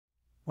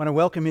I want to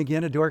welcome you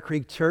again to Door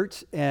Creek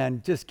Church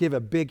and just give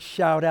a big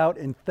shout out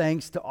and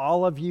thanks to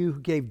all of you who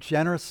gave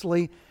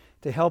generously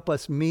to help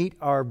us meet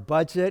our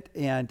budget.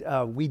 And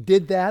we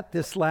did that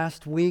this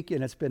last week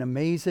and it's been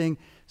amazing.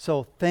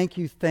 So thank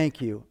you, thank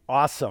you.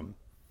 Awesome.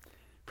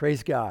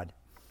 Praise God.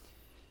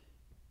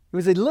 It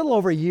was a little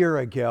over a year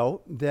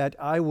ago that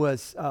I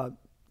was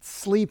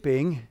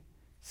sleeping,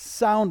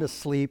 sound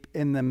asleep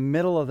in the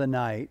middle of the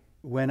night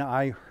when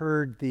I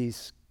heard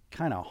these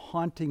kind of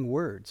haunting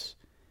words.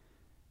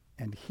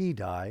 And he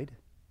died,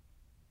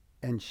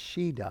 and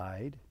she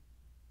died,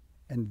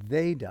 and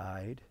they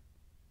died,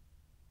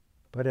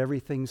 but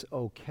everything's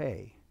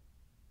okay.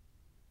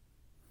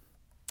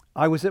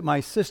 I was at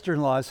my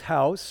sister-in-law's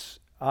house.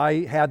 I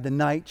had the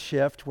night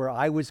shift where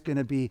I was going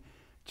to be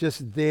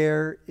just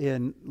there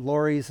in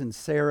Lori's and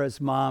Sarah's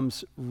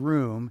mom's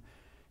room,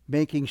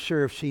 making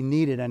sure if she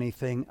needed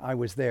anything, I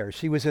was there.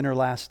 She was in her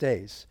last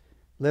days,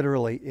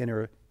 literally in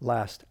her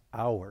last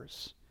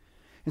hours.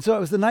 And so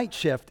it was the night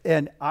shift,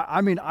 and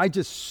I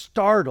just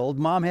startled.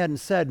 Mom hadn't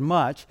said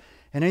much,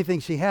 and anything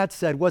she had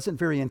said wasn't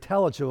very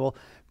intelligible,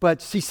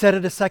 but she said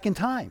it a second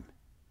time.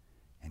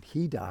 And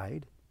he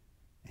died,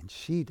 and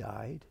she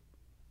died,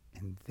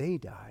 and they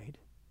died,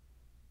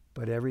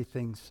 but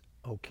everything's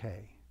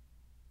okay.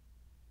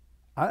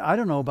 I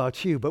don't know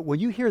about you, but when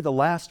you hear the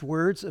last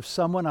words of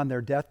someone on their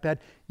deathbed,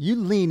 you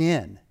lean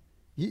in.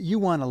 You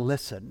want to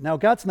listen. Now,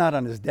 God's not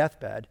on his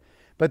deathbed,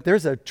 but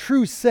there's a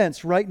true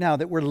sense right now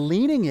that we're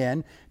leaning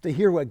in to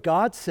hear what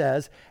God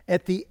says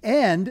at the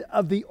end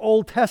of the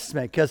Old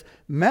Testament, because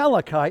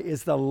Malachi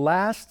is the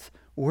last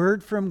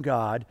word from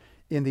God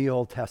in the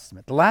Old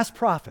Testament. The last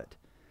prophet,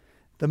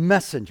 the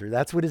messenger,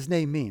 that's what his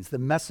name means, the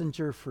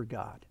messenger for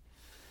God.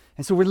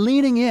 And so we're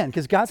leaning in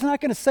because God's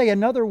not going to say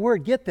another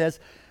word, get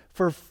this,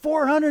 for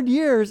 400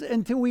 years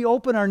until we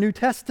open our New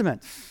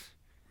Testament.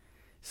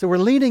 So we're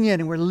leaning in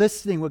and we're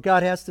listening what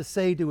God has to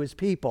say to his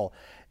people.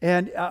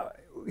 And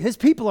his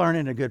people aren't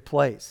in a good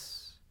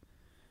place.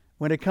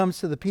 When it comes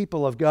to the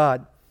people of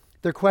God,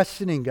 they're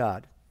questioning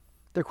God.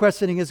 They're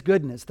questioning his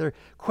goodness. They're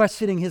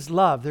questioning his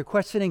love. They're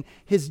questioning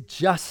his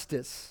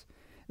justice.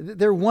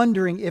 They're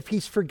wondering if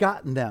he's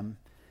forgotten them.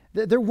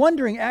 They're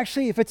wondering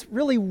actually if it's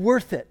really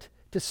worth it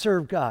to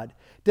serve God.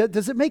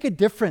 Does it make a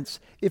difference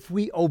if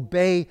we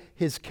obey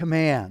his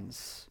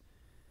commands?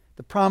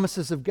 The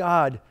promises of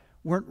God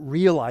weren't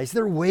realized.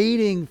 They're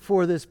waiting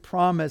for this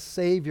promised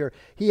Savior.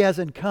 He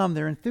hasn't come.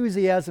 Their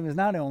enthusiasm is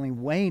not only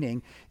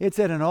waning, it's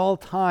at an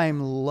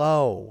all-time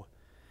low.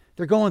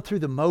 They're going through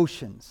the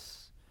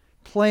motions,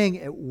 playing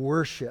at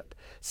worship.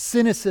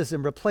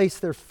 Cynicism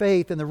replaced their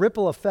faith, and the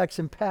ripple effects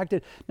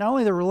impacted not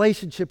only their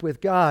relationship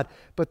with God,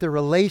 but their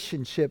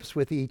relationships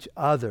with each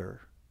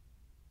other.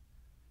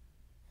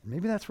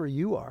 Maybe that's where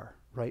you are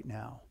right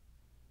now,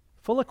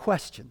 full of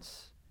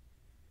questions.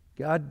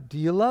 God, do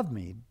you love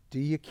me? Do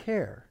you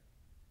care?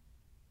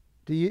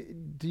 Do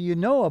you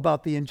know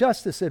about the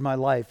injustice in my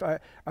life?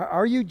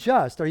 Are you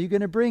just? Are you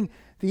going to bring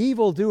the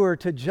evildoer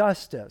to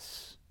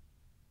justice?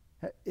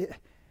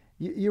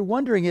 You're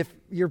wondering if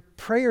your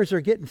prayers are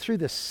getting through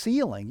the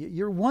ceiling.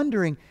 You're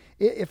wondering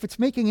if it's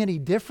making any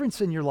difference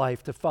in your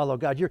life to follow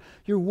God.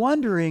 You're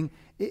wondering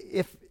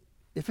if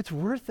it's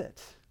worth it.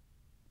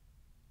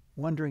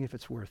 Wondering if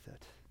it's worth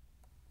it.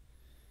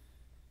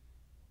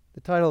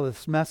 The title of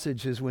this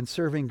message is When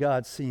Serving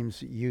God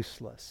Seems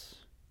Useless.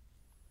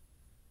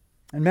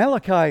 And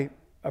Malachi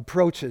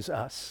approaches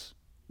us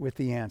with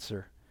the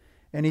answer.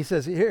 And he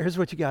says, here's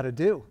what you got to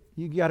do.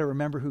 You got to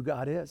remember who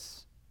God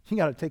is. You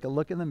got to take a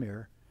look in the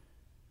mirror.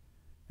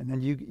 And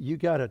then you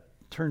got to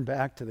turn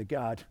back to the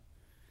God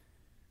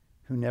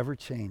who never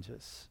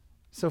changes.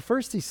 So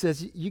first he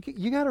says,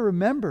 you got to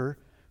remember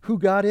who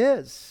God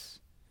is.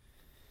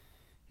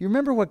 You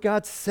remember what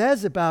God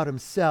says about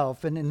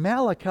himself. And in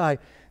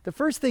Malachi, the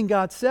first thing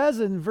God says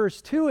in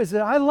verse 2 is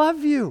that I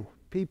love you,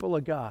 people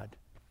of God.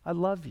 I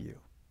love you.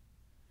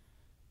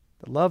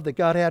 The love that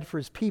God had for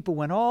his people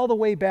went all the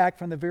way back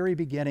from the very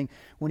beginning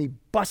when he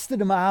busted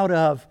them out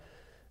of,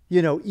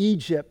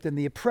 Egypt and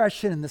the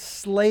oppression and the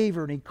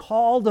slavery, and he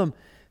called them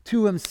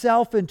to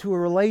himself into a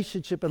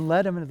relationship and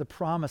led them into the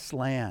promised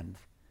land.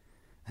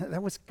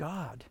 That was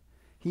God.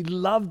 He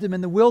loved them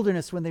in the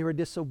wilderness when they were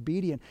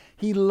disobedient.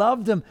 He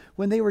loved them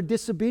when they were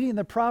disobedient.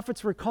 The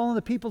prophets were calling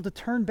the people to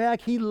turn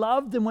back. He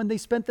loved them when they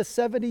spent the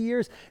 70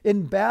 years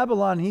in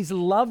Babylon. He's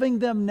loving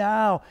them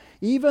now,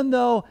 even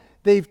though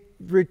they've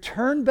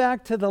returned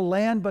back to the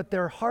land, but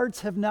their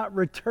hearts have not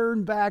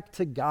returned back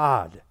to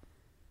God.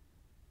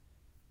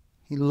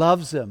 He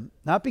loves them,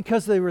 not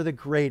because they were the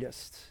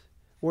greatest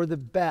or the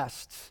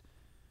best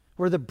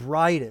or the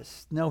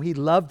brightest. No, he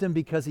loved them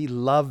because he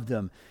loved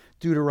them.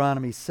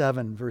 Deuteronomy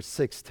 7 verse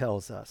 6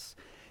 tells us.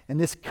 And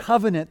this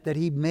covenant that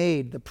he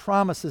made, the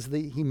promises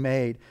that he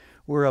made,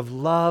 were of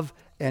love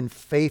and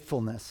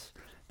faithfulness.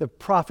 The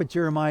prophet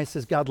Jeremiah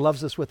says God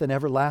loves us with an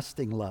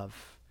everlasting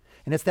love.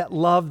 And it's that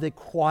love that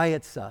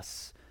quiets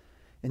us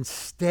and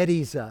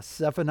steadies us.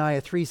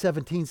 Zephaniah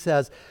 3:17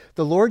 says,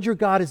 the Lord your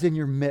God is in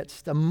your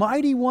midst, a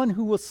mighty one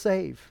who will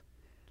save.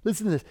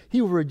 Listen to this.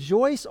 He will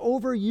rejoice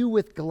over you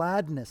with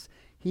gladness.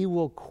 He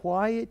will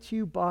quiet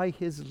you by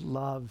his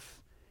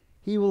love.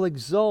 He will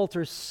exult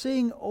or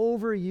sing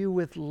over you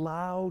with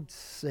loud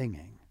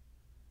singing.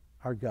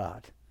 Our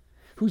God,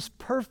 whose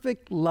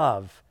perfect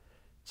love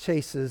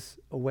chases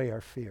away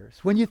our fears.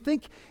 When you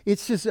think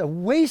it's just a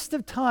waste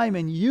of time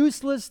and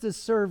useless to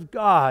serve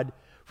God,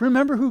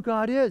 remember who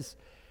God is.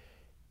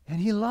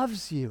 And he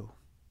loves you.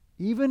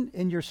 Even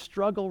in your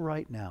struggle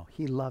right now,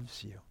 he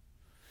loves you.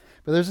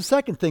 But there's a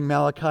second thing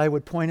Malachi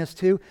would point us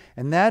to,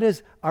 and that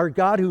is our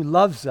God who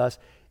loves us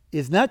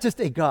is not just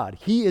a God.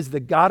 He is the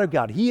God of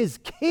God. He is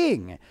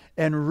king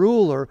and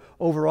ruler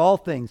over all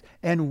things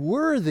and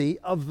worthy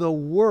of the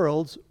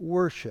world's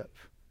worship.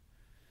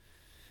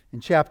 In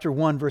chapter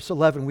 1, verse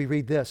 11, we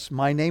read this,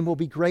 "My name will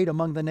be great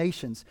among the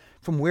nations,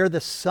 from where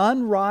the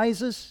sun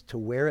rises to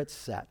where it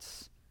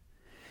sets.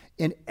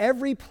 In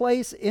every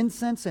place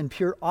incense and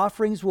pure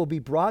offerings will be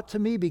brought to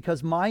me,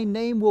 because my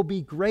name will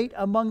be great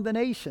among the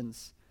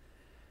nations.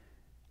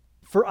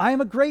 For I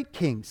am a great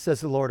king,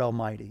 says the Lord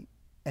Almighty,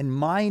 and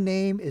my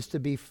name is to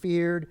be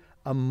feared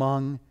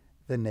among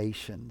the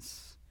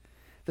nations."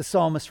 The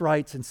psalmist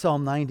writes in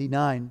Psalm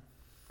 99,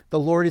 "The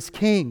Lord is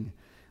king.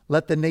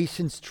 Let the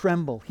nations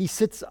tremble. He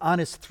sits on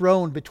his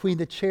throne between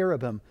the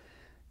cherubim,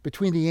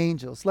 between the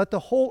angels. Let the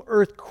whole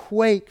earth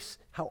quakes.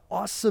 How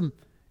awesome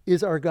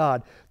is our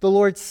God. The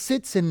Lord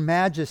sits in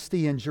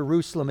majesty in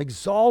Jerusalem,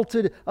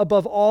 exalted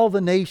above all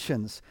the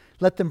nations.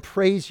 Let them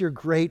praise your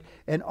great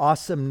and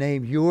awesome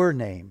name. Your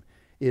name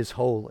is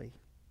holy."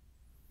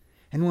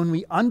 And when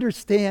we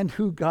understand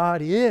who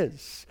God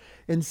is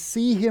and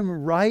see him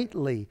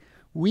rightly,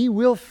 we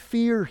will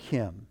fear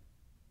him.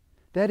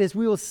 That is,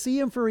 we will see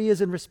him for he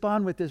is and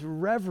respond with this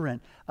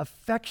reverent,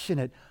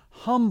 affectionate,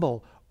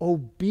 humble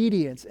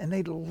obedience. And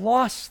they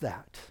lost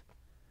that.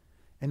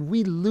 And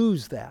we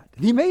lose that.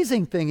 The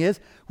amazing thing is,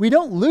 we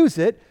don't lose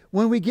it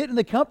when we get in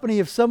the company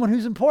of someone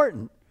who's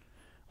important.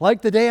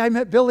 Like the day I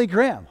met Billy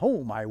Graham.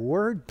 Oh, my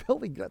word,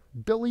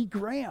 Billy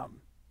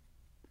Graham.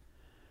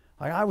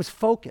 I was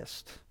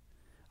focused.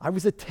 I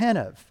was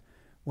attentive.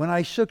 When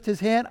I shook his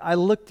hand, I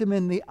looked him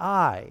in the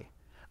eye.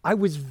 I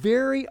was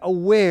very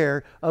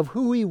aware of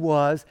who he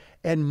was,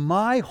 and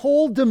my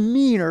whole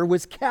demeanor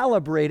was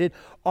calibrated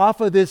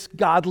off of this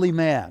godly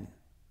man.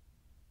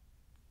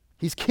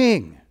 He's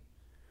king,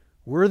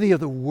 worthy of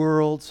the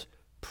world's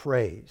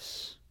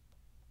praise.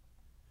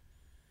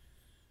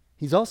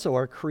 He's also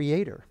our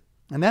creator.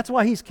 And that's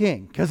why he's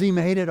king, because he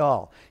made it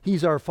all.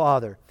 He's our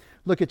Father.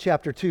 Look at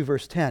chapter 2,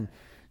 verse 10.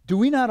 Do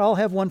we not all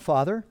have one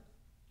Father?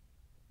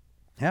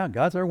 Yeah,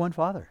 God's our one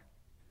Father.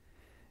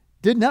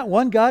 Did not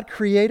one God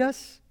create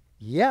us?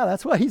 Yeah,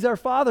 that's why he's our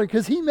Father,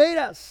 because he made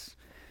us.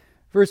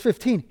 Verse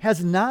 15,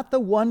 has not the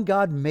one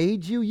God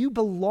made you? You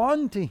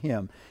belong to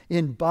him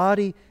in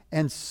body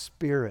and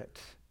spirit.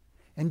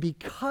 And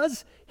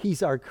because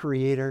he's our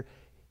creator,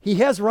 he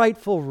has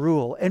rightful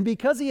rule. And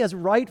because he has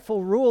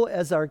rightful rule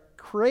as our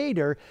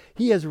creator,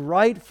 he has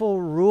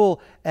rightful rule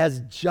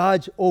as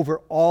judge over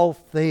all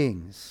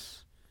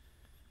things.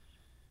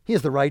 He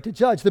has the right to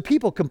judge. The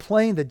people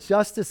complained that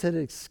justice had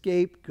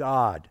escaped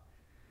God.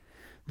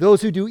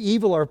 Those who do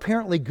evil are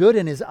apparently good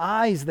in his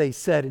eyes, they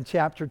said in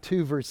chapter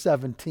 2, verse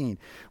 17.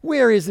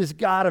 Where is this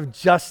God of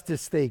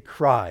justice, they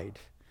cried.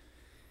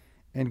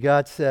 And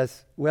God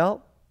says,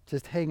 well,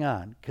 just hang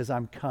on, because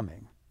I'm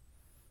coming.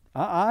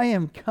 I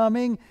am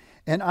coming,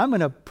 and I'm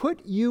going to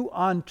put you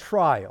on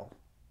trial.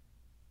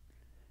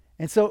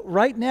 And so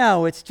right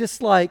now, it's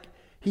just like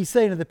he's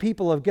saying to the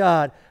people of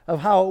God of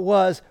how it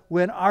was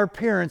when our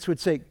parents would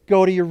say,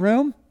 go to your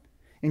room.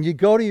 And you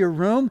go to your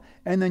room,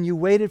 and then you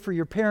waited for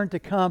your parent to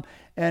come,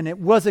 and it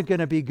wasn't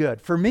going to be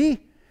good. For me,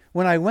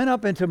 when I went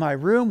up into my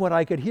room, what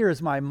I could hear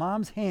is my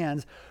mom's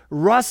hands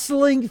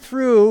rustling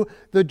through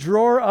the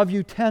drawer of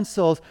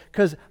utensils,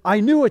 because I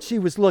knew what she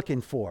was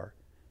looking for.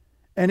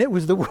 And it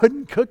was the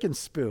wooden cooking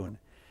spoon.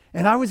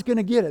 And I was going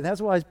to get it.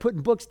 That's why I was putting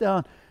books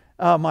down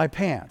my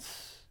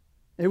pants.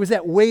 It was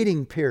that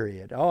waiting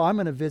period. Oh, I'm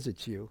going to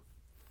visit you.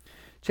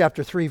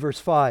 Chapter 3,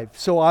 verse 5.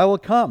 So I will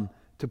come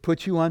to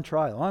put you on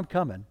trial. I'm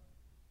coming.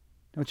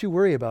 Don't you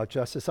worry about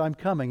justice. I'm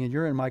coming, and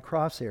you're in my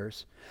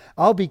crosshairs.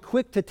 I'll be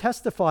quick to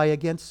testify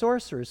against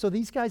sorcerers. So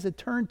these guys had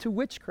turned to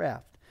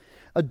witchcraft,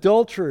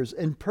 adulterers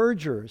and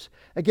perjurers,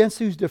 against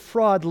whose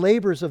defraud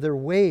labors of their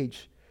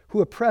wage, who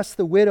oppress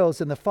the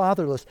widows and the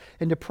fatherless,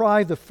 and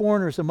deprive the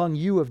foreigners among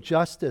you of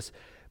justice.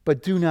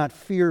 But do not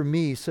fear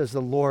me, says the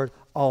Lord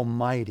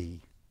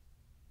Almighty.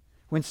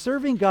 When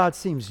serving God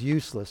seems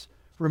useless,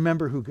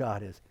 remember who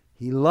God is.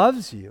 He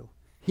loves you.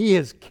 He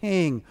is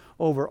king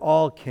over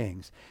all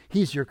kings.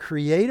 He's your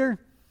creator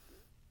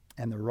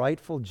and the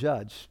rightful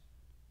judge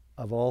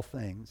of all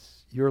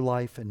things, your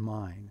life and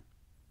mine.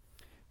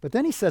 But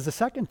then he says a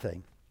second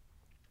thing.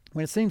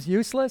 When it seems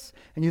useless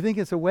and you think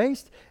it's a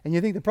waste and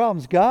you think the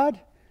problem's God,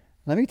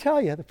 let me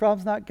tell you, the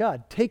problem's not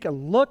God. Take a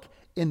look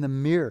in the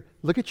mirror.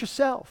 Look at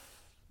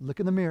yourself. Look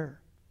in the mirror.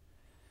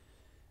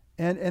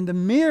 And the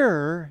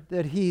mirror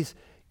that he's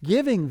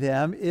giving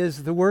them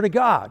is the Word of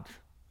God.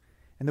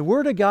 And the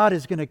Word of God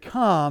is going to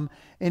come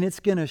and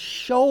it's going to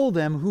show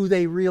them who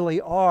they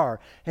really are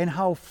and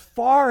how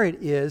far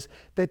it is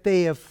that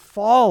they have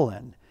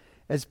fallen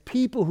as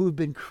people who've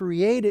been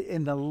created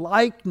in the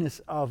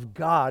likeness of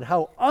God,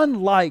 how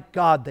unlike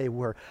God they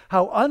were,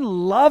 how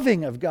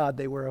unloving of God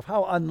they were, of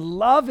how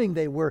unloving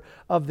they were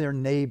of their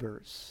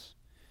neighbors.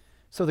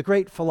 So the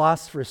great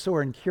philosopher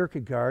Soren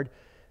Kierkegaard,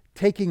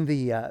 taking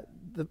the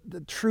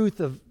truth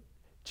of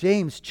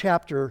James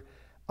chapter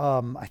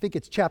I think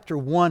it's chapter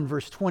 1,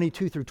 verse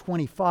 22 through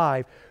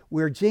 25,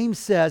 where James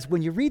says,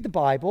 when you read the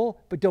Bible,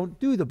 but don't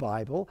do the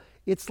Bible,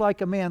 it's like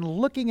a man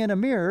looking in a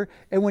mirror,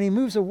 and when he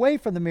moves away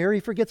from the mirror,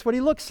 he forgets what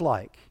he looks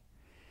like.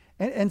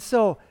 And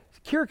so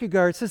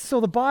Kierkegaard says,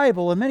 so the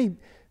Bible, and many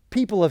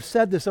people have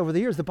said this over the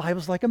years, the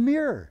Bible's like a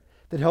mirror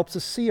that helps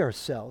us see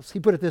ourselves. He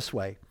put it this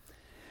way: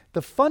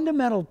 the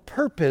fundamental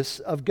purpose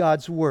of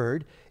God's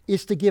Word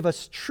is to give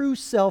us true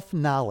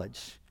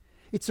self-knowledge.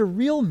 It's a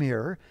real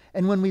mirror,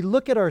 and when we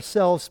look at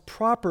ourselves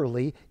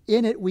properly,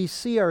 in it we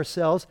see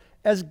ourselves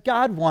as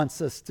God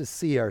wants us to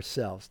see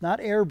ourselves,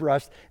 not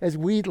airbrushed as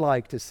we'd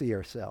like to see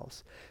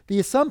ourselves. The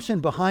assumption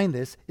behind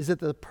this is that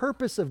the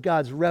purpose of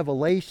God's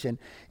revelation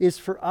is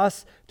for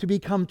us to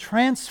become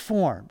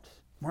transformed,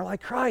 more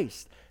like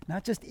Christ,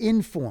 not just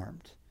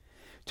informed,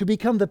 to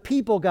become the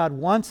people God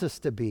wants us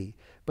to be.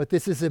 But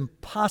this is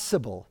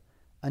impossible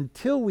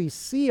until we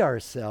see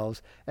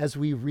ourselves as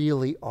we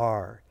really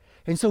are.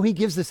 And so he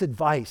gives this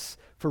advice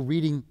for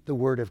reading the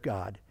Word of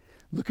God.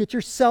 Look at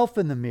yourself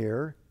in the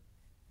mirror,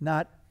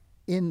 not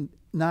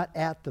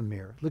at the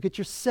mirror. Look at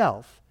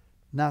yourself,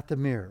 not the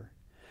mirror.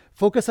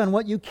 Focus on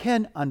what you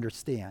can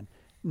understand,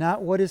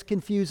 not what is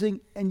confusing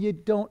and you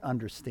don't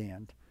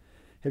understand.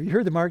 Have you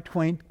heard the Mark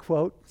Twain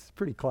quote? It's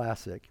pretty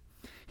classic.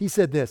 He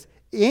said this: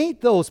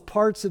 "Ain't those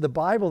parts of the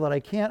Bible that I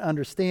can't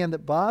understand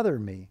that bother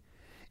me.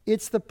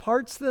 It's the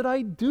parts that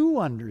I do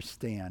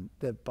understand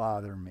that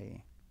bother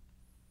me."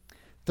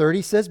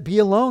 30 says, be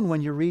alone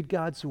when you read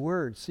God's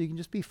Word, so you can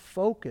just be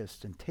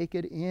focused and take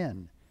it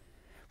in.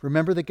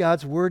 Remember that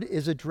God's Word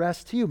is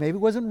addressed to you. Maybe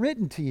it wasn't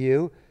written to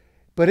you,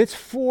 but it's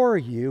for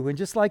you. And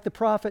just like the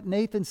prophet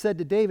Nathan said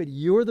to David,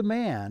 you're the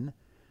man.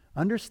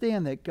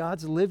 Understand that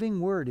God's living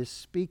Word is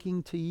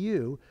speaking to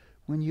you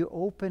when you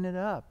open it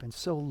up. And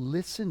so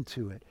listen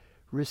to it.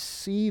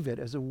 Receive it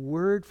as a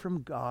word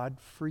from God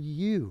for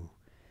you.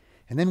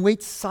 And then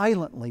wait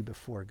silently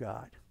before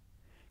God.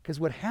 Because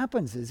what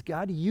happens is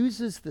God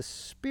uses the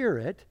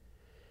Spirit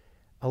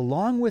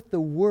along with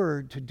the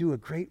Word to do a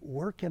great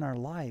work in our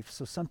life.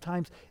 So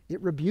sometimes it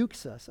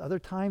rebukes us. Other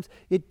times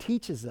it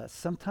teaches us.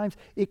 Sometimes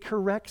it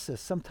corrects us.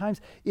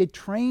 Sometimes it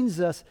trains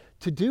us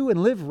to do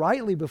and live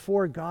rightly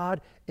before God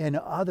and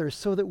others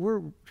so that we're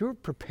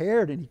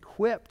prepared and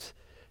equipped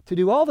to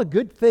do all the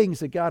good things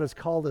that God has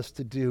called us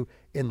to do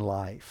in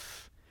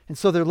life. And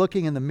so they're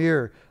looking in the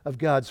mirror of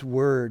God's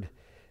Word,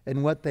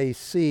 and what they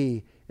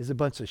see is a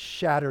bunch of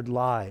shattered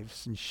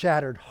lives and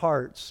shattered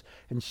hearts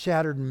and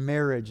shattered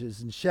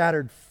marriages and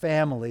shattered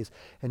families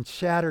and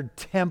shattered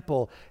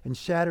temple and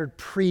shattered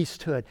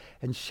priesthood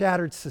and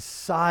shattered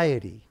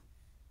society.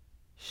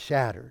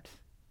 Shattered.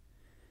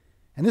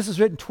 And this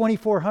was written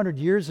 2,400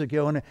 years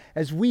ago, and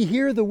as we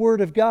hear the Word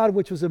of God,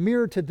 which was a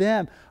mirror to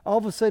them, all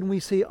of a sudden we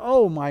see,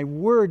 oh my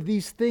word,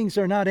 these things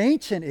are not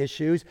ancient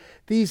issues.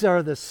 These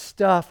are the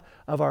stuff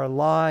of our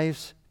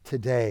lives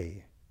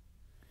today.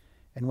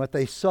 And what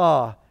they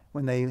saw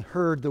when they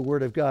heard the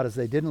Word of God is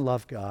they didn't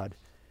love God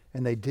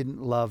and they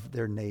didn't love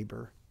their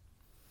neighbor.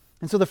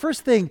 And so the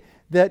first thing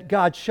that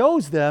God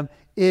shows them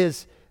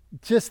is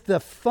just the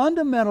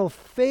fundamental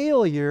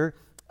failure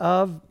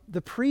of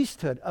the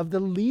priesthood, of the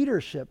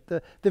leadership,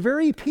 the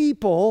very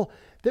people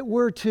that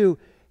were to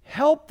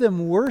help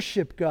them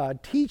worship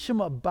God, teach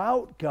them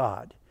about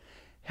God,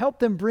 help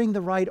them bring the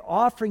right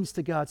offerings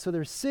to God so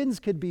their sins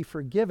could be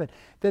forgiven.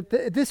 That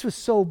this was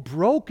so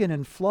broken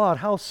and flawed.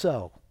 How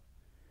so?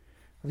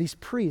 These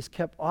priests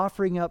kept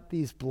offering up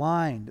these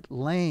blind,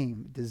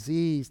 lame,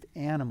 diseased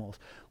animals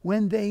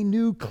when they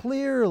knew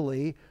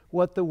clearly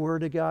what the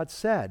Word of God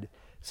said.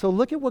 So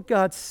look at what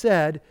God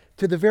said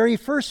to the very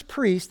first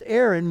priest,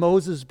 Aaron,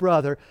 Moses'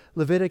 brother,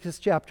 Leviticus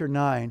chapter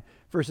 9,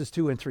 verses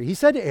 2 and 3. He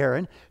said to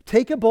Aaron,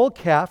 "Take a bull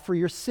calf for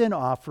your sin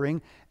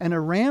offering and a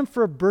ram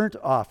for a burnt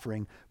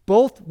offering,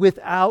 both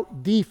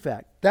without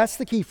defect." That's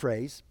the key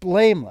phrase,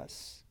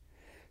 blameless.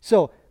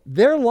 So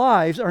their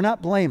lives are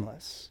not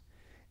blameless.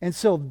 And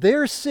so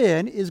their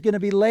sin is going to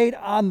be laid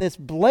on this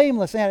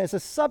blameless animal. It's a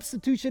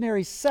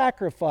substitutionary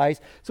sacrifice,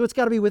 so it's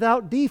got to be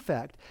without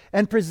defect.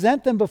 And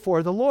present them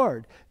before the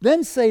Lord.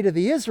 Then say to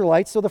the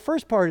Israelites, so the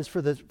first part is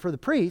for the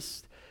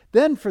priests,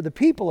 then for the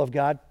people of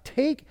God,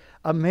 take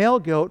a male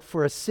goat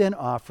for a sin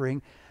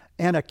offering,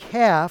 and a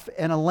calf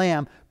and a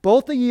lamb,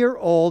 both a year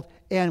old,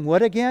 and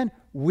what again?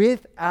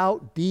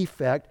 Without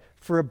defect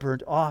for a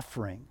burnt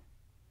offering.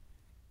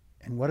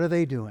 And what are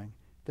they doing?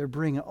 They're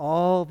bringing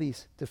all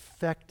these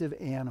defective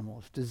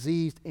animals,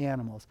 diseased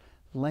animals,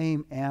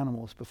 lame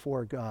animals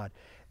before God.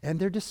 And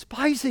they're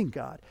despising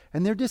God.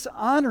 And they're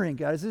dishonoring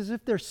God. It's as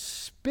if they're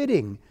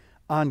spitting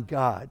on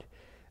God.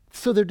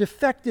 So they're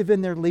defective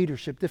in their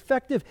leadership,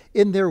 defective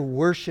in their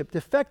worship,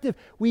 defective,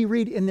 we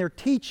read, in their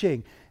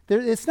teaching.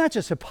 It's not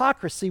just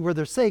hypocrisy where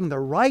they're saying the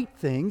right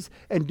things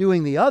and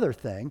doing the other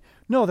thing.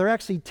 No, they're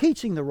actually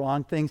teaching the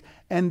wrong things,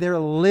 and they're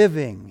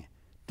living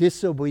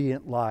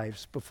disobedient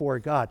lives before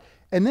God.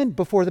 And then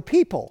before the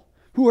people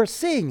who are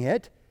seeing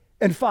it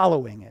and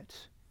following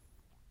it.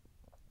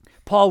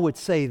 Paul would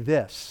say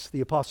this,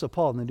 the Apostle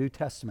Paul in the New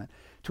Testament,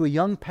 to a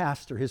young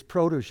pastor, his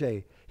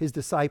protege, his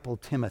disciple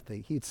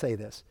Timothy. He'd say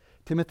this,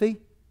 Timothy,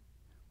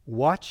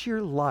 watch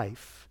your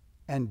life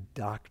and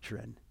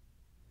doctrine.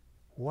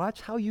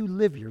 Watch how you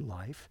live your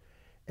life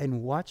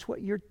and watch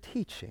what you're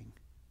teaching.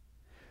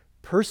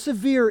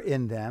 Persevere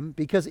in them,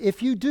 because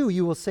if you do,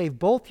 you will save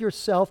both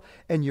yourself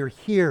and your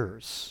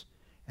hearers.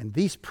 And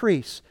these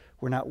priests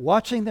were not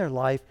watching their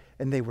life,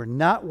 and they were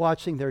not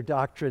watching their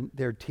doctrine,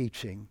 their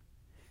teaching.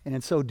 And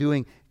in so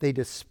doing, they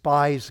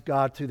despised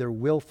God through their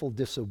willful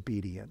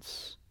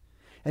disobedience.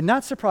 And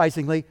not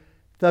surprisingly,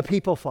 the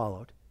people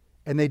followed,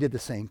 and they did the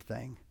same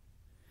thing.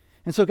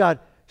 And so God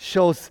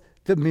shows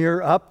the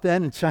mirror up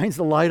then and shines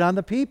the light on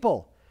the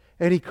people.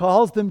 And he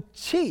calls them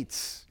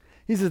cheats.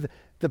 He says,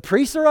 the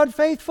priests are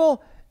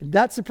unfaithful.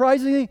 Not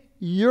surprisingly,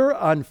 you're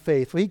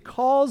unfaithful. He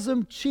calls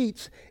them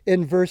cheats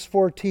in verse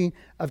 14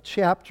 of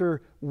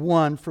chapter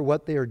 1 for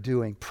what they are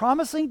doing.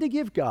 Promising to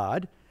give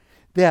God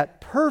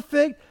that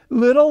perfect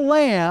little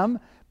lamb,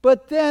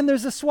 but then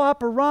there's a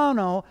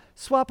swaparama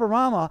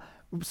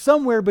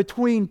somewhere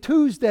between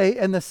Tuesday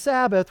and the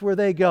Sabbath where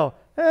they go,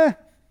 I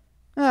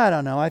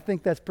don't know, I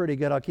think that's pretty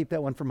good. I'll keep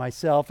that one for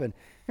myself. And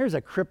here's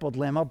a crippled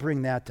lamb. I'll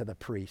bring that to the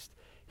priest.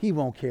 He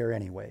won't care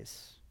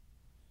anyways.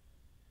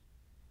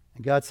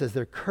 And God says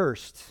they're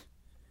cursed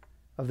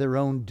of their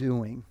own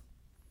doing.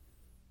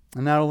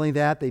 And not only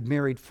that, they'd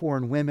married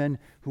foreign women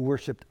who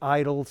worshiped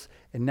idols,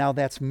 and now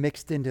that's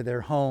mixed into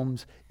their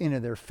homes, into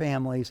their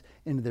families,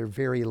 into their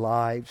very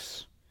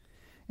lives.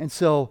 And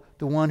so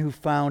the one who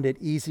found it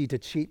easy to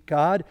cheat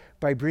God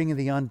by bringing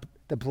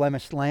the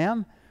blemished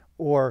lamb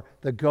or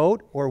the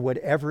goat or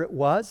whatever it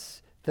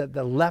was,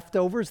 the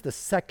leftovers, the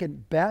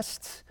second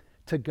best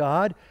to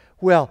God,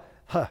 well,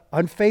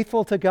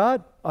 unfaithful to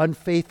God,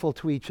 unfaithful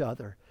to each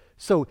other.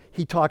 So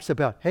he talks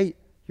about, hey,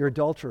 you're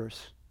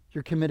adulterers.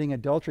 You're committing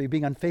adultery,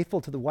 being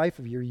unfaithful to the wife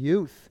of your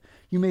youth.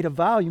 You made a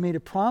vow, you made a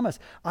promise.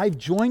 I've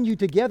joined you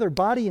together,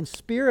 body and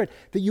spirit,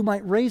 that you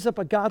might raise up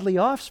a godly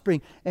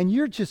offspring, and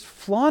you're just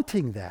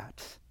flaunting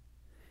that.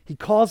 He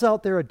calls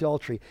out their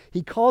adultery.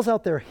 He calls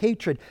out their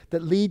hatred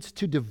that leads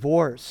to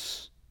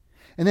divorce.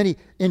 And then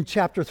in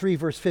chapter 3,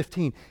 verse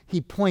 15,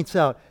 he points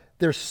out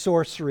their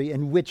sorcery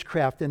and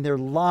witchcraft and their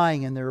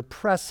lying and their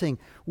oppressing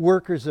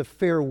workers of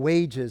fair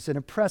wages and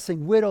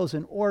oppressing widows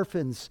and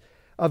orphans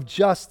of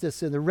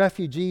justice and the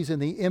refugees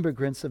and the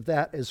immigrants of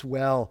that as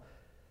well.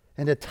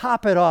 And to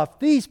top it off,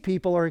 these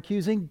people are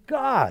accusing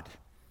God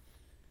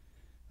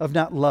of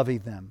not loving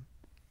them,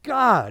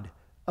 God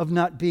of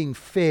not being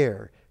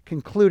fair,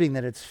 concluding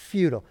that it's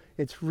futile.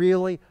 It's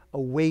really a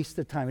waste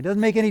of time. It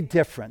doesn't make any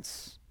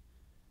difference.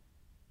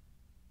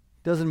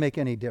 It doesn't make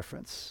any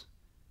difference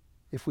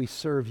if we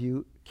serve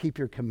you, keep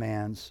your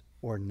commands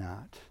or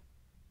not.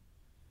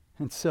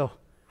 And so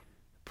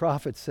the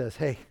prophet says,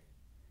 hey,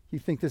 you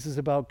think this is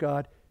about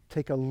God?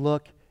 Take a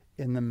look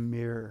in the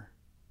mirror.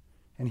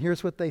 And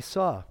here's what they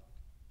saw.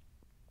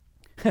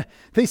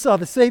 They saw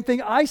the same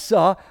thing I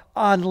saw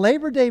on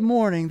Labor Day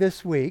morning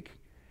this week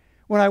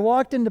when I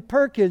walked into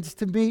Perkins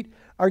to meet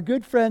our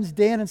good friends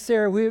Dan and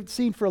Sarah, we have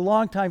seen for a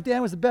long time.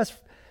 Dan was the best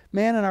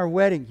man in our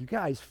wedding. You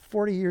guys,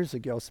 40 years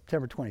ago,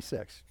 September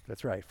 26th.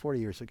 That's right, 40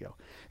 years ago.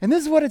 And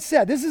this is what it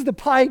said. This is the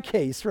pie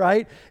case,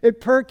 right,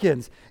 at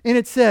Perkins. And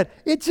it said,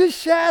 it just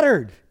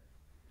shattered.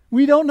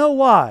 We don't know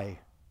why.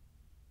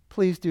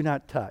 Please do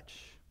not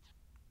touch.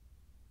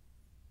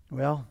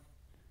 Well,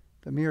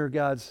 the mirror of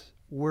God's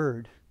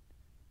word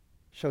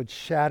showed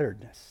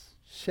shatteredness,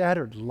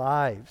 shattered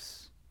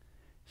lives,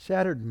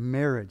 shattered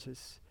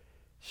marriages,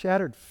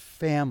 shattered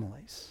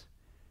families,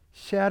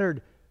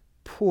 shattered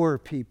poor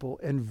people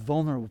and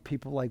vulnerable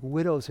people like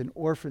widows and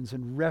orphans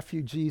and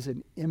refugees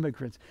and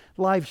immigrants.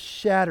 Lives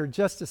shattered,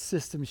 justice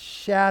systems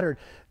shattered,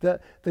 the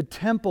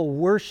temple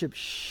worship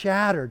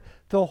shattered,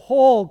 the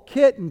whole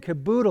kit and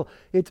caboodle,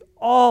 it's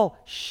all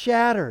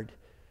shattered.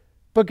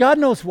 But God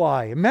knows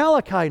why.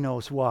 Malachi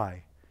knows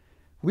why.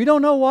 We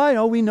don't know why.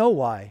 No, we know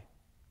why.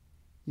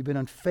 You've been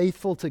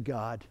unfaithful to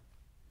God,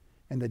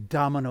 and the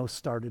dominoes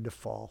started to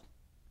fall.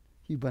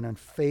 You've been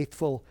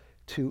unfaithful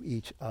to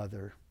each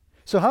other.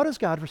 So how does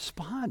God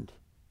respond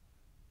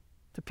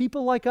to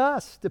people like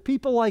us, to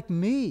people like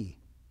me,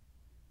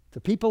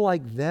 to people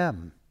like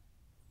them?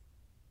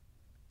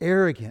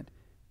 Arrogant,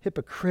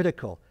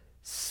 hypocritical,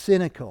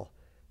 cynical,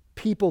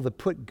 people that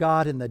put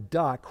God in the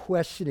dock,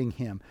 questioning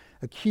him,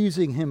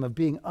 accusing him of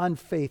being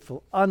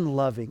unfaithful,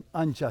 unloving,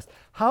 unjust.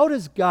 How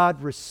does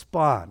God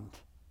respond?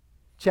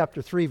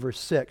 Chapter 3, verse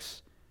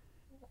 6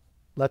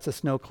 lets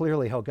us know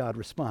clearly how God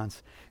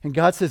responds. And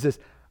God says this,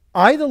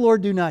 I, the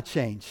Lord, do not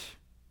change.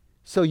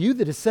 So you,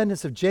 the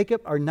descendants of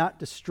Jacob, are not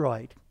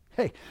destroyed.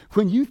 Hey,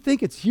 when you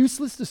think it's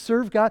useless to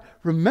serve God,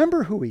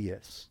 remember who he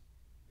is.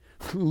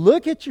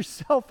 Look at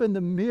yourself in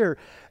the mirror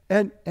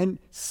and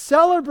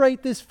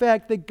celebrate this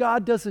fact that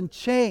God doesn't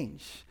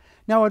change.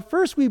 Now, at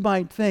first we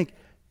might think,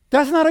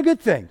 that's not a good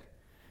thing,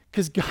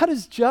 because God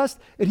is just,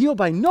 and he'll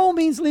by no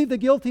means leave the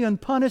guilty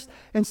unpunished,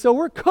 and so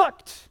we're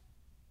cooked.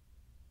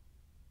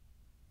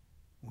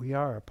 We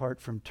are,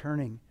 apart from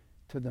turning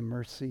to the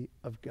mercy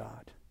of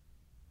God.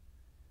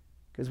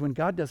 Because when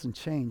God doesn't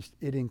change,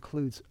 it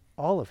includes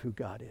all of who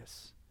God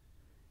is.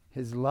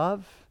 His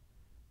love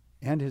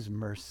and his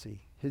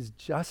mercy, his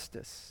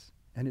justice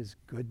and his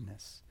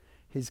goodness,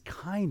 his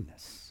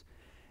kindness,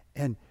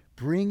 and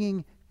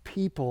bringing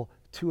people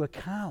to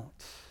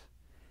account.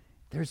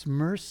 There's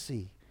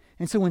mercy.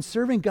 And so when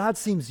serving God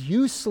seems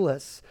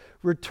useless,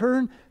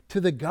 return to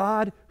the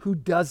God who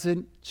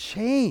doesn't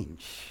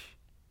change.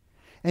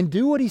 And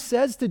do what he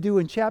says to do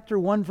in chapter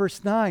 1,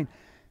 verse 9.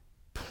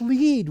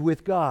 Plead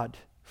with God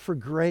for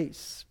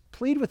grace.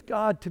 Plead with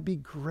God to be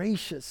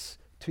gracious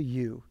to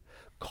you.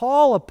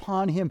 Call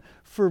upon him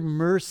for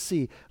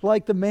mercy,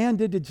 like the man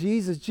did to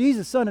Jesus.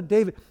 Jesus, son of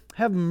David,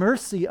 have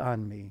mercy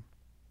on me.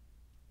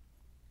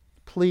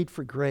 Plead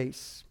for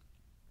grace.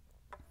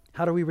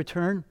 How do we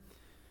return?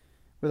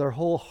 With our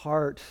whole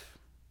heart.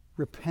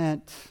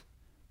 Repent.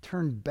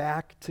 Turn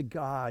back to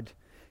God.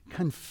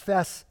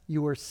 Confess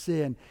your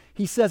sin.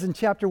 He says in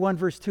chapter 1,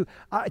 verse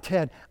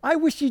 10, I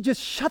wish you'd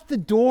just shut the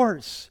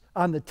doors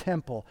on the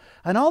temple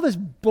and all this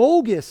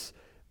bogus,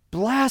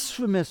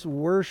 blasphemous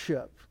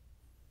worship.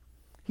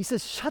 He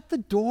says, shut the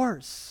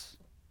doors.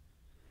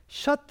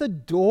 Shut the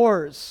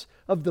doors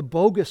of the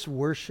bogus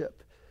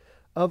worship,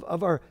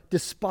 of our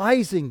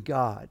despising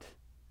God,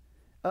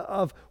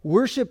 of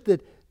worship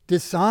that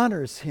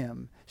dishonors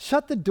him.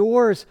 Shut the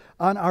doors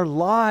on our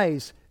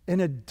lies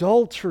and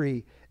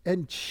adultery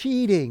and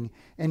cheating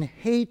and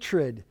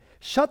hatred.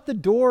 Shut the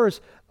doors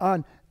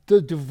on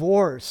the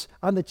divorce,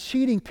 on the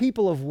cheating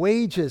people of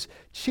wages,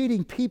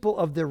 cheating people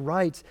of their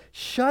rights.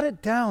 Shut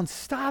it down.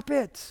 Stop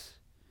it.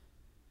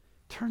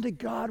 Turn to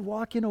God.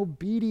 Walk in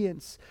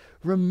obedience.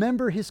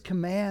 Remember his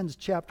commands,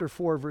 chapter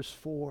 4, verse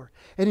 4.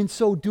 And in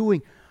so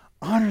doing,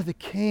 honor the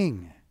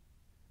king.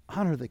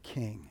 Honor the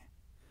king.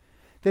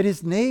 That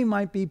his name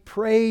might be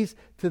praised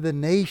to the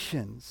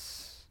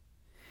nations.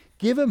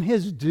 Give him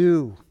his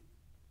due.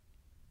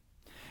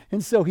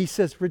 And so he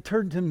says,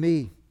 return to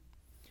me.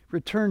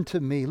 Return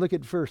to me. Look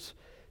at verse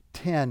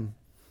 10.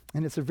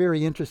 And it's a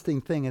very interesting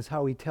thing is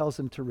how he tells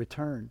them to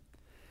return.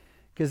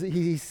 Because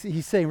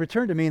he's saying,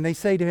 return to me. And they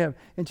say to him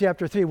in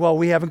chapter 3, well,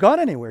 we haven't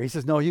gone anywhere. He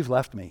says, no, you've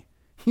left me.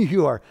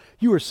 You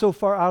are so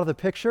far out of the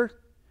picture.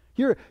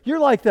 You're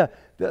like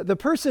the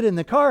person in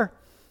the car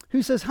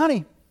who says,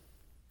 honey,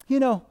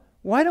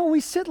 why don't we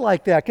sit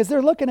like that? Because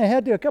they're looking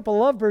ahead to a couple of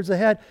lovebirds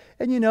ahead.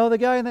 And the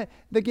guy and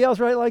the gal's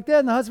right like that.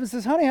 And the husband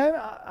says, honey,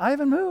 I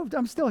haven't moved.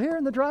 I'm still here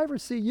in the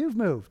driver's seat. You've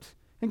moved.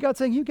 And God's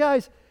saying, you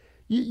guys,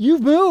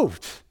 you've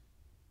moved.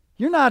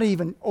 You're not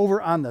even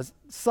over on the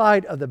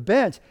side of the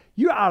bench.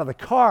 You're out of the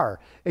car.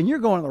 And you're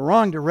going in the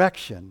wrong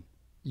direction.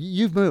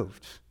 You've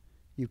moved.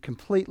 You've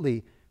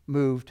completely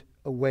moved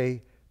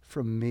away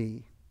from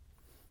me.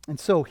 And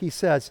so he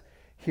says,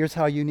 here's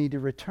how you need to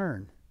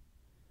return.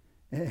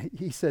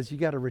 He says you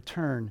got to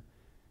return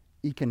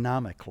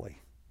economically.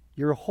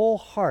 Your whole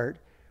heart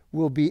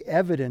will be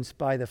evidenced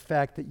by the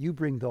fact that you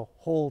bring the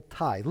whole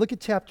tithe. Look at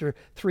chapter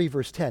 3,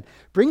 verse 10.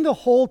 Bring the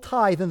whole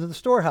tithe into the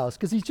storehouse,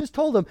 because he's just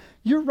told them,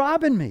 you're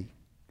robbing me.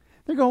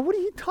 They're going, what are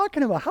you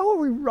talking about? How are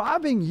we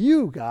robbing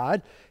you,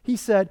 God? He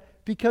said,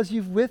 because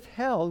you've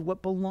withheld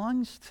what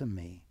belongs to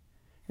me.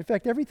 In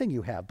fact, everything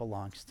you have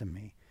belongs to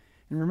me.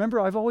 And remember,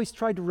 I've always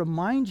tried to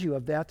remind you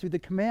of that through the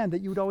command that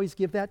you would always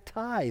give that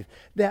tithe,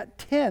 that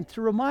tenth,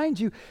 to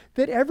remind you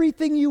that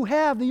everything you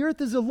have, the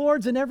earth is the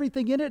Lord's and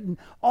everything in it and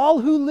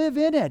all who live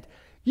in it,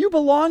 you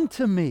belong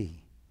to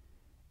me.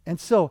 And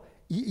so,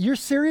 you're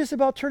serious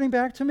about turning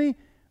back to me?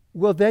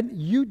 Well, then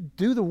you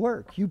do the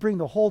work. You bring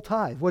the whole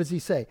tithe. What does he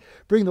say?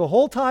 Bring the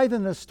whole tithe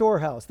in the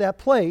storehouse, that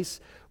place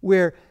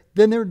where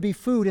then there would be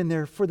food in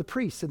there for the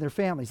priests and their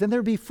families. Then there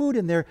would be food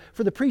in there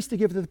for the priests to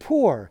give to the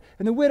poor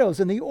and the widows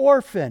and the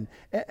orphan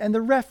and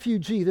the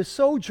refugee, the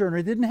sojourner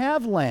who didn't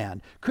have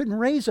land, couldn't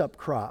raise up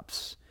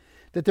crops,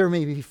 that there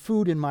may be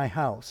food in my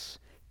house.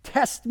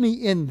 Test me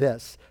in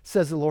this,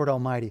 says the Lord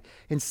Almighty,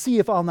 and see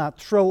if I'll not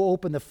throw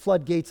open the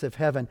floodgates of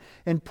heaven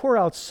and pour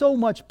out so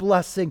much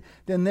blessing,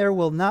 then there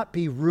will not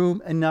be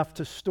room enough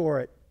to store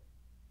it.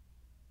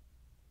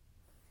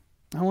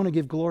 I want to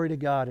give glory to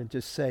God and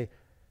just say,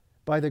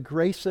 by the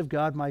grace of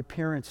God, my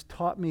parents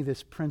taught me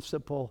this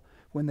principle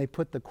when they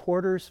put the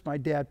quarters, my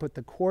dad put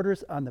the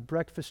quarters on the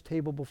breakfast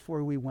table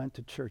before we went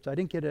to church. I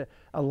didn't get an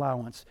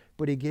allowance,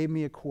 but he gave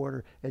me a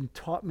quarter and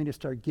taught me to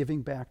start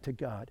giving back to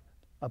God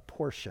a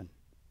portion.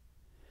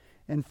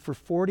 And for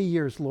 40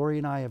 years, Lori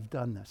and I have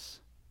done this.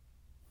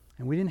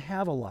 And we didn't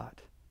have a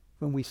lot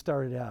when we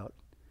started out.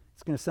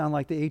 It's going to sound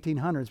like the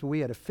 1800s, but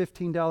we had a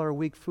 $15 a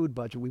week food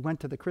budget. We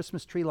went to the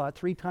Christmas tree lot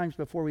 3 times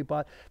before we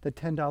bought the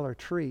 $10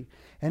 tree.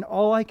 And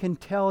all I can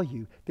tell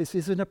you, this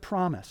isn't a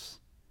promise.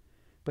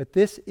 But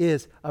this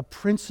is a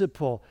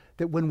principle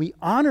that when we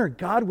honor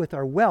God with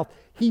our wealth,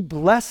 He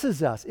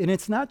blesses us. And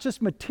it's not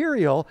just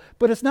material,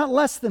 but it's not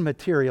less than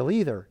material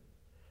either,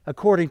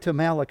 according to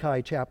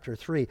Malachi chapter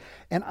 3.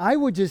 And I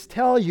would just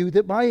tell you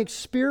that my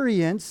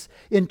experience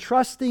in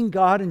trusting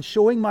God and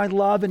showing my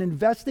love and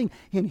investing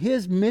in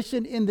His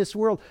mission in this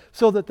world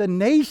so that the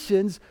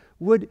nations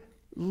would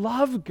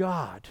love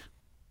God,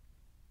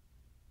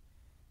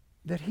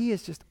 that He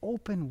has just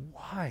opened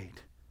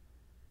wide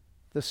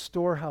the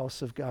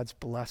storehouse of God's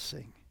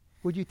blessing.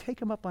 Would you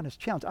take Him up on His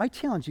challenge? I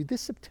challenge you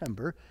this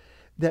September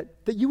that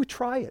you would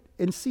try it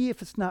and see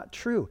if it's not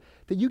true.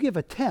 That you give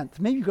a tenth.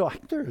 Maybe you go,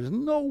 there is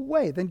no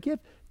way. Then give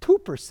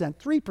 2%,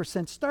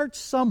 3%. Start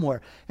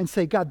somewhere and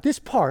say, God, this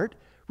part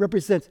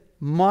represents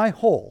my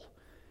whole.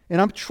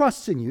 And I'm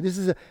trusting you. This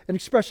is an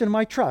expression of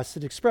my trust,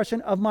 an expression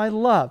of my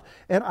love.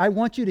 And I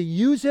want you to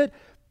use it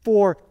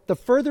for the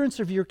furtherance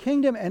of your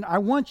kingdom. And I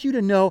want you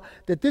to know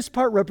that this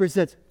part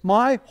represents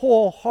my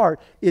whole heart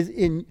is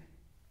in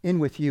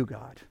with you,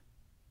 God.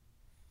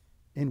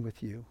 In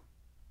with you.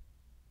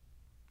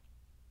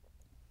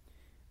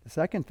 The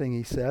second thing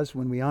he says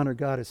when we honor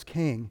God as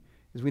king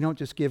is we don't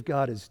just give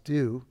God his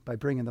due by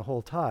bringing the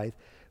whole tithe,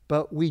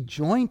 but we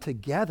join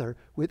together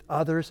with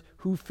others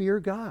who fear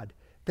God.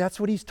 That's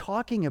what he's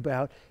talking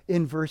about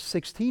in verse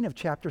 16 of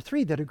chapter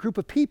 3, that a group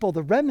of people,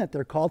 the remnant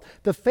they're called,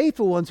 the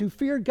faithful ones who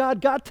feared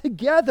God, got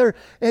together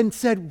and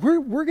said,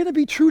 we're going to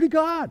be true to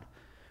God.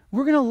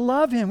 We're going to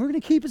love him. We're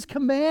going to keep his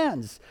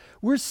commands.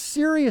 We're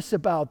serious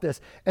about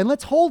this. And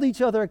let's hold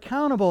each other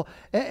accountable.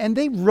 And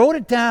they wrote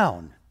it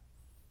down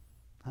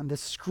on the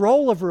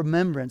scroll of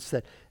remembrance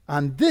that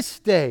on this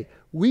day,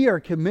 we are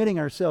committing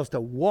ourselves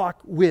to walk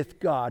with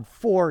God,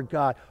 for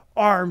God,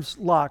 arms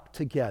locked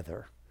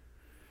together.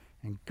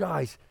 And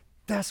guys,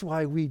 that's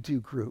why we do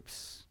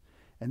groups.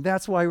 And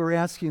that's why we're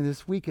asking you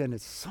this weekend to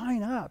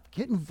sign up,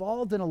 get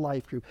involved in a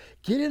life group,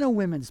 get in a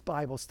women's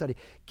Bible study,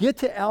 get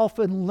to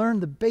Alpha and learn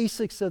the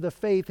basics of the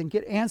faith and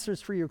get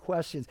answers for your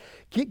questions.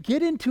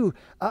 Get into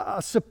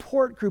a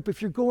support group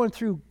if you're going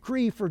through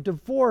grief or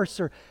divorce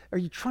or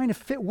you're trying to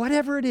fit,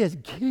 whatever it is,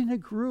 get in a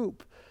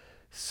group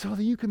so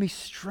that you can be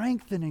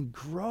strengthened and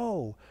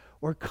grow,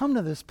 or come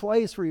to this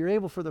place where you're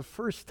able for the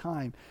first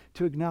time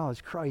to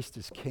acknowledge Christ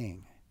as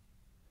King.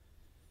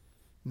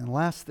 And the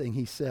last thing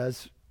he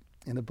says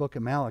in the book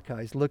of Malachi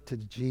is look to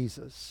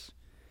Jesus,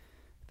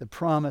 the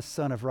promised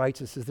Son of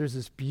Righteousness. There's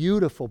this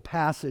beautiful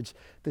passage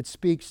that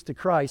speaks to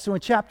Christ. So in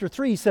chapter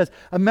 3 he says,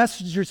 a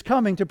messenger is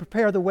coming to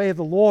prepare the way of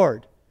the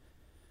Lord.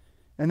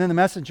 And then the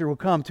messenger will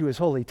come to his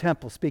holy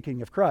temple,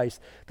 speaking of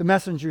Christ. The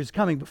messenger is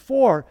coming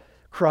before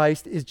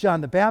Christ is John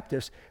the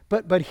Baptist.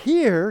 But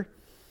here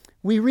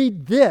we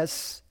read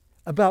this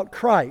about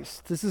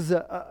Christ. This is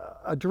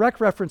a direct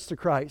reference to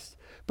Christ.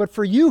 But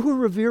for you who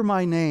revere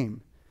my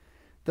name,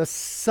 the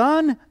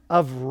Son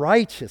of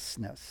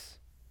Righteousness.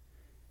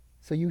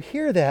 So you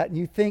hear that and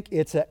you think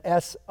it's a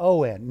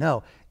S-O-N.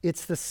 No,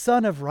 it's the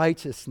Son of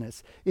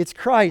Righteousness. It's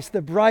Christ,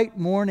 the bright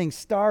morning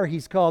star,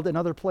 he's called in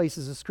other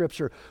places of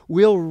Scripture,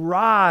 will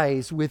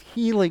rise with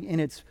healing in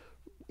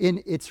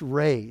its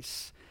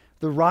rays.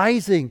 The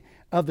rising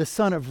of the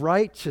Son of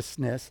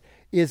Righteousness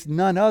is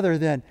none other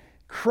than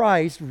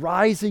Christ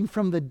rising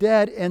from the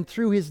dead, and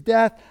through his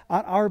death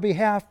on our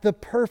behalf, the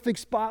perfect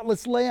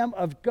spotless Lamb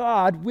of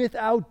God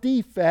without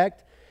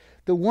defect,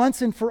 the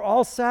once and for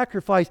all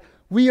sacrifice.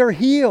 We are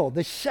healed.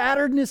 The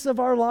shatteredness of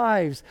our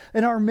lives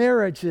and our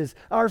marriages,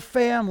 our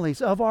families,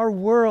 of our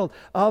world,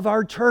 of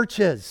our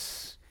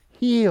churches,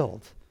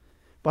 healed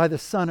by the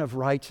Son of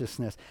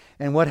Righteousness.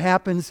 And what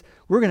happens?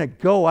 We're going to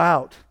go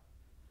out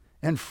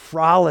and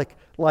frolic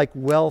like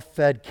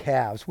well-fed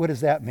calves. What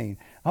does that mean?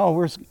 Oh,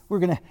 we're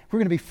going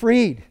to be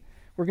freed.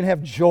 We're going to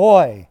have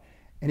joy.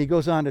 And he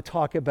goes on to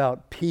talk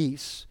about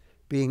peace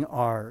being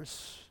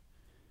ours.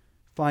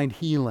 Find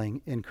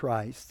healing in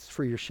Christ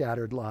for your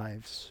shattered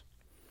lives.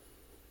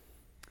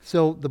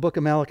 So the book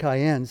of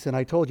Malachi ends, and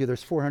I told you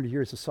there's 400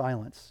 years of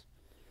silence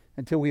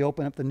until we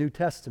open up the New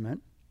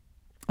Testament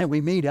and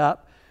we meet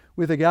up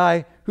with a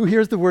guy who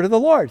hears the word of the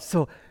Lord.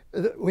 So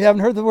we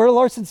haven't heard the word of the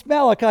Lord since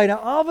Malachi. Now,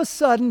 all of a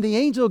sudden, the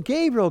angel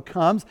Gabriel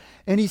comes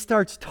and he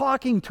starts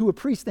talking to a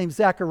priest named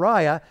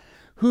Zechariah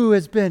who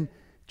has been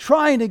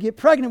trying to get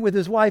pregnant with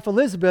his wife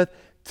Elizabeth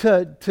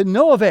to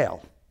no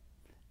avail.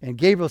 And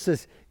Gabriel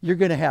says, you're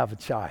going to have a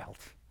child.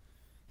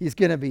 He's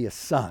going to be a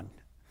son.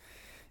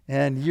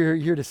 And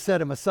you're to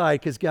set him aside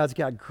because God's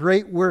got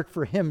great work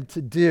for him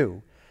to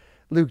do.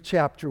 Luke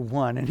chapter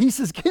 1. And he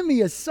says, give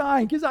me a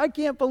sign because I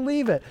can't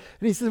believe it.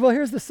 And he says, well,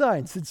 here's the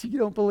sign. Since you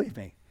don't believe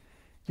me,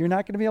 you're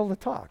not going to be able to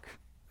talk.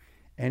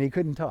 And he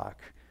couldn't talk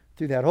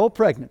through that whole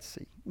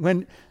pregnancy.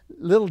 When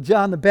little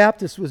John the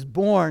Baptist was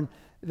born,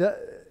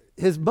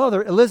 his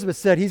mother, Elizabeth,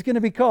 said he's going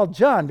to be called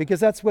John because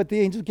that's what the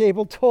angel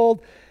Gabriel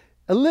told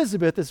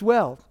Elizabeth as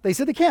well. They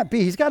said, it can't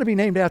be. He's got to be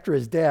named after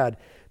his dad.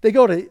 They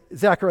go to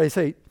Zechariah and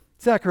say,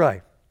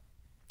 Zechariah,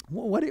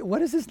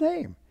 what is his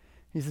name?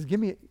 He says, give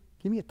me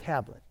a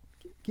tablet.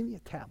 Give me a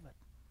tablet.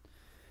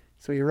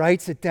 So he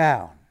writes it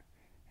down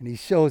and he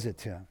shows it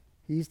to him.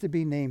 He's to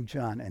be named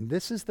John. And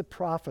this is the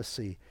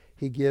prophecy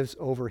he gives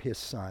over his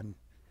son.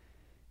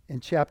 In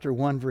chapter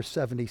 1, verse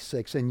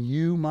 76, and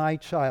you, my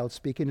child,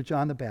 speaking to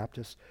John the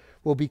Baptist,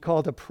 will be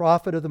called a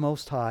prophet of the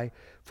Most High,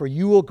 for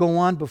you will go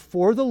on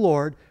before the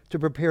Lord to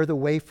prepare the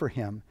way for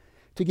him,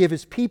 to give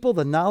his people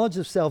the knowledge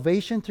of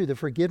salvation through the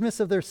forgiveness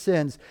of their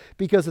sins,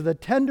 because of the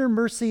tender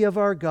mercy of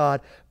our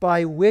God,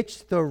 by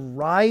which the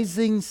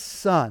rising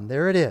sun,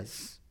 there it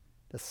is,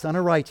 the Son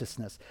of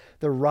Righteousness,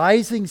 the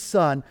rising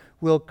sun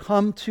will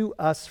come to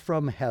us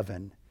from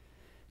heaven,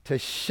 to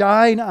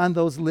shine on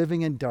those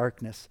living in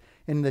darkness,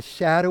 in the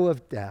shadow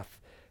of death,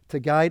 to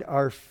guide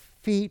our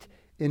feet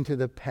into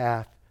the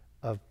path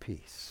of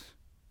peace.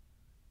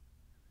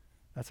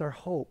 That's our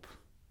hope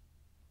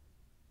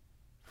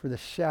for the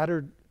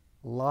shattered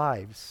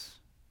lives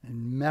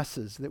and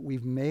messes that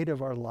we've made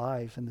of our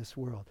lives in this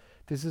world.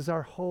 This is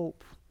our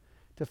hope,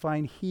 to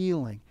find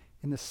healing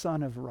in the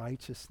Son of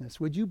Righteousness.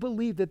 Would you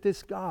believe that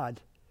this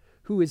God,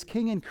 who is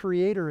King and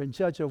Creator and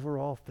Judge over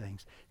all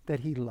things,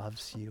 that he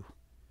loves you?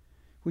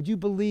 Would you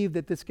believe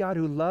that this God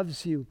who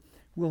loves you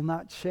will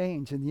not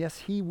change? And yes,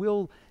 he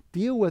will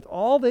deal with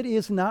all that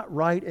is not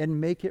right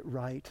and make it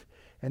right.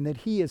 And that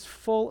he is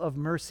full of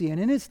mercy. And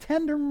in his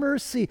tender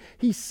mercy,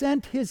 he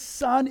sent his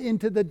Son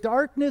into the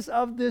darkness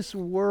of this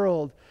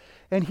world.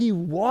 And he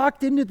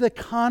walked into the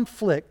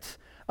conflict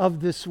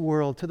of this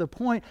world to the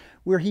point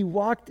where he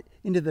walked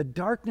into the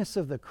darkness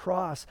of the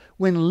cross,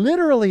 when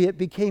literally it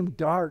became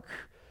dark,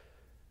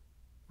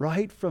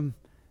 right from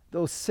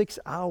those 6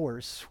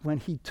 hours when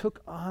he took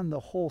on the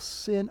whole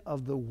sin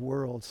of the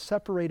world,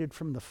 separated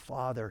from the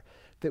Father,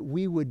 that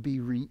we would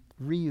be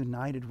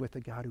reunited with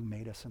the God who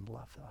made us and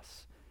loved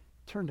us.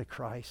 Turn to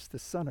Christ, the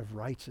Son of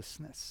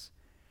Righteousness,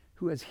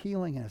 who has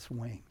healing in his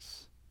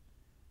wings.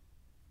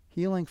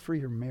 Healing for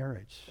your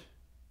marriage.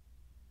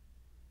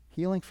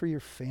 Healing for your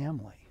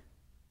family.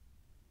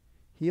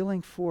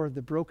 Healing for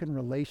the broken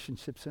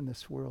relationships in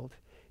this world.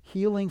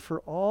 Healing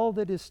for all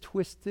that is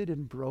twisted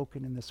and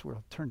broken in this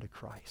world. Turn to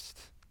Christ.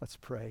 Let's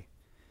pray.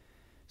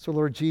 So,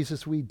 Lord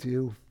Jesus, we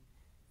do.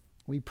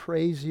 We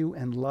praise you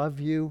and love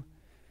you,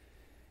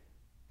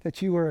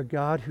 that you are a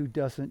God who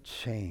doesn't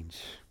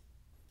change,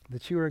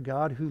 that you are a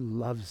God who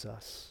loves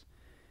us.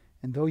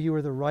 And though you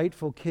are the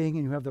rightful king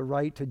and you have the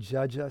right to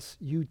judge us,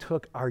 you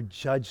took our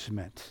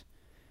judgment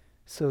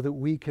so that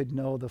we could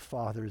know the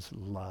Father's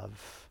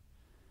love.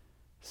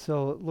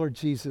 So, Lord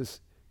Jesus,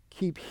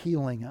 keep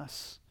healing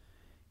us.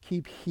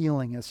 Keep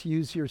healing us.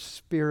 Use your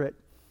Spirit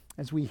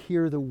as we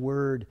hear the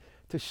word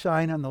to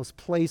shine on those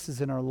places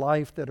in our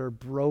life that are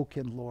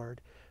broken, Lord.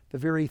 The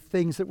very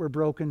things that were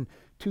broken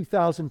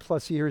 2,000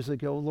 plus years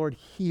ago. Lord,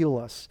 heal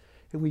us.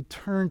 And we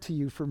turn to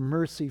you for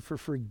mercy, for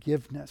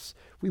forgiveness.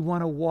 We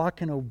want to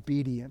walk in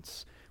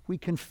obedience. We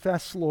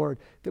confess, Lord,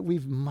 that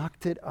we've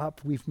mucked it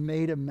up. We've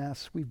made a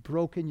mess. We've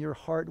broken your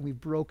heart, and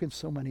we've broken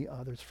so many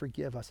others.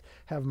 Forgive us.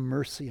 Have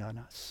mercy on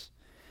us.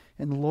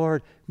 And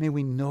Lord, may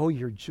we know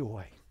your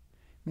joy.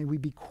 May we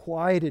be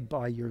quieted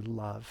by your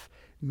love.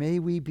 May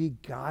we be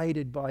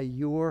guided by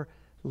your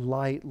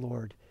light,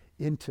 Lord,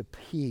 into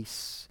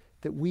peace,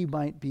 that we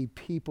might be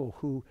people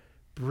who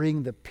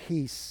bring the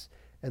peace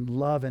and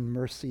love and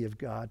mercy of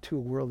God to a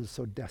world that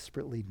so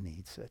desperately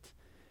needs it.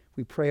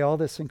 We pray all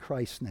this in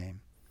Christ's name,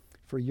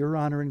 for your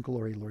honor and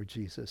glory, Lord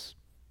Jesus.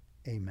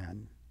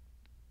 Amen.